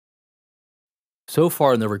So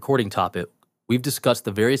far in the recording topic, we've discussed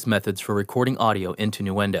the various methods for recording audio into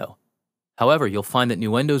Nuendo. However, you'll find that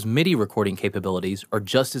Nuendo's MIDI recording capabilities are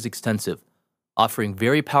just as extensive, offering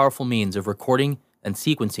very powerful means of recording and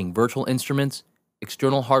sequencing virtual instruments,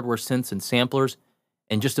 external hardware synths and samplers,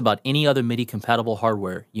 and just about any other MIDI-compatible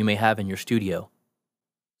hardware you may have in your studio.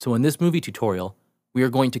 So in this movie tutorial, we are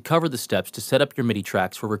going to cover the steps to set up your MIDI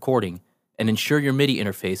tracks for recording and ensure your MIDI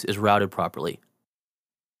interface is routed properly.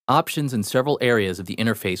 Options in several areas of the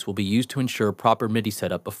interface will be used to ensure proper MIDI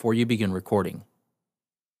setup before you begin recording.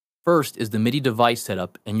 First is the MIDI device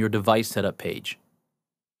setup and your device setup page.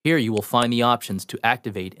 Here you will find the options to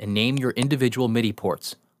activate and name your individual MIDI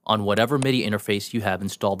ports on whatever MIDI interface you have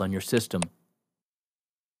installed on your system.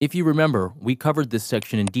 If you remember, we covered this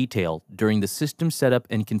section in detail during the system setup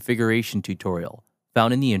and configuration tutorial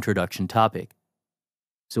found in the introduction topic.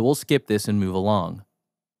 So we'll skip this and move along.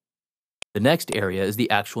 The next area is the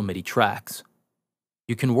actual MIDI tracks.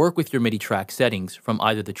 You can work with your MIDI track settings from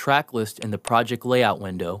either the track list in the project layout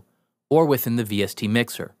window or within the VST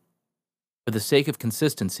mixer. For the sake of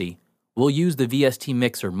consistency, we'll use the VST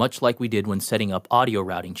mixer much like we did when setting up audio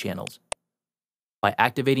routing channels. By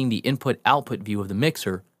activating the input-output view of the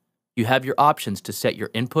mixer, you have your options to set your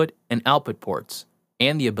input and output ports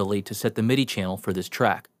and the ability to set the MIDI channel for this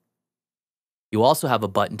track. You also have a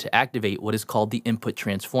button to activate what is called the input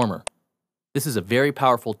transformer. This is a very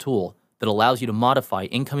powerful tool that allows you to modify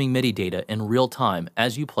incoming MIDI data in real time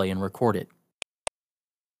as you play and record it.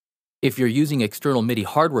 If you're using external MIDI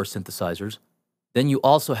hardware synthesizers, then you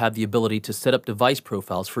also have the ability to set up device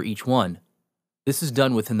profiles for each one. This is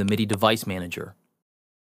done within the MIDI Device Manager.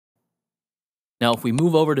 Now, if we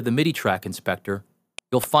move over to the MIDI Track Inspector,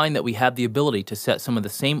 you'll find that we have the ability to set some of the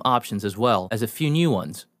same options as well as a few new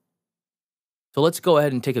ones. So let's go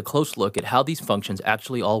ahead and take a close look at how these functions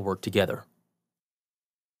actually all work together.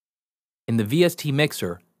 In the VST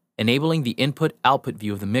mixer, enabling the input-output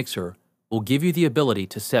view of the mixer will give you the ability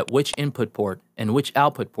to set which input port and which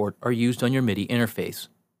output port are used on your MIDI interface.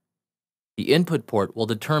 The input port will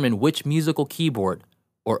determine which musical keyboard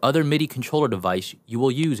or other MIDI controller device you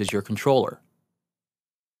will use as your controller.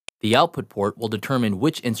 The output port will determine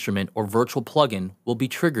which instrument or virtual plugin will be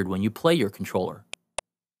triggered when you play your controller.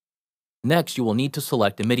 Next, you will need to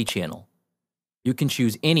select a MIDI channel. You can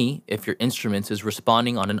choose any if your instrument is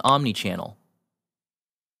responding on an omni channel.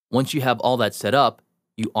 Once you have all that set up,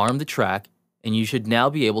 you arm the track and you should now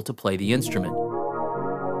be able to play the instrument.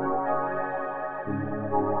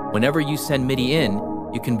 Whenever you send MIDI in,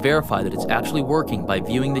 you can verify that it's actually working by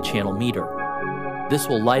viewing the channel meter. This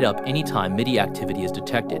will light up anytime MIDI activity is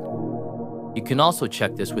detected. You can also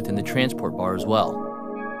check this within the transport bar as well.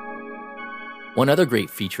 One other great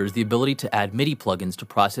feature is the ability to add MIDI plugins to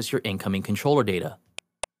process your incoming controller data.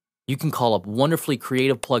 You can call up wonderfully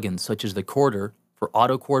creative plugins such as the chorder for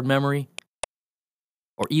auto chord memory,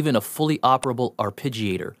 or even a fully operable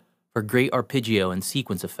arpeggiator for great arpeggio and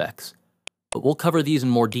sequence effects. But we'll cover these in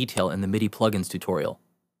more detail in the MIDI plugins tutorial.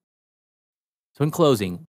 So in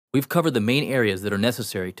closing, we've covered the main areas that are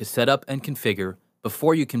necessary to set up and configure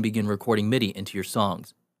before you can begin recording MIDI into your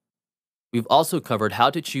songs. We've also covered how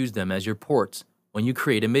to choose them as your ports when you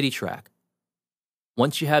create a MIDI track.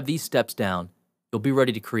 Once you have these steps down, you'll be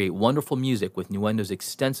ready to create wonderful music with Nuendo's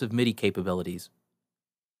extensive MIDI capabilities.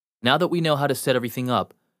 Now that we know how to set everything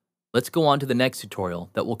up, let's go on to the next tutorial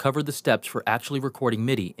that will cover the steps for actually recording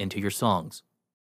MIDI into your songs.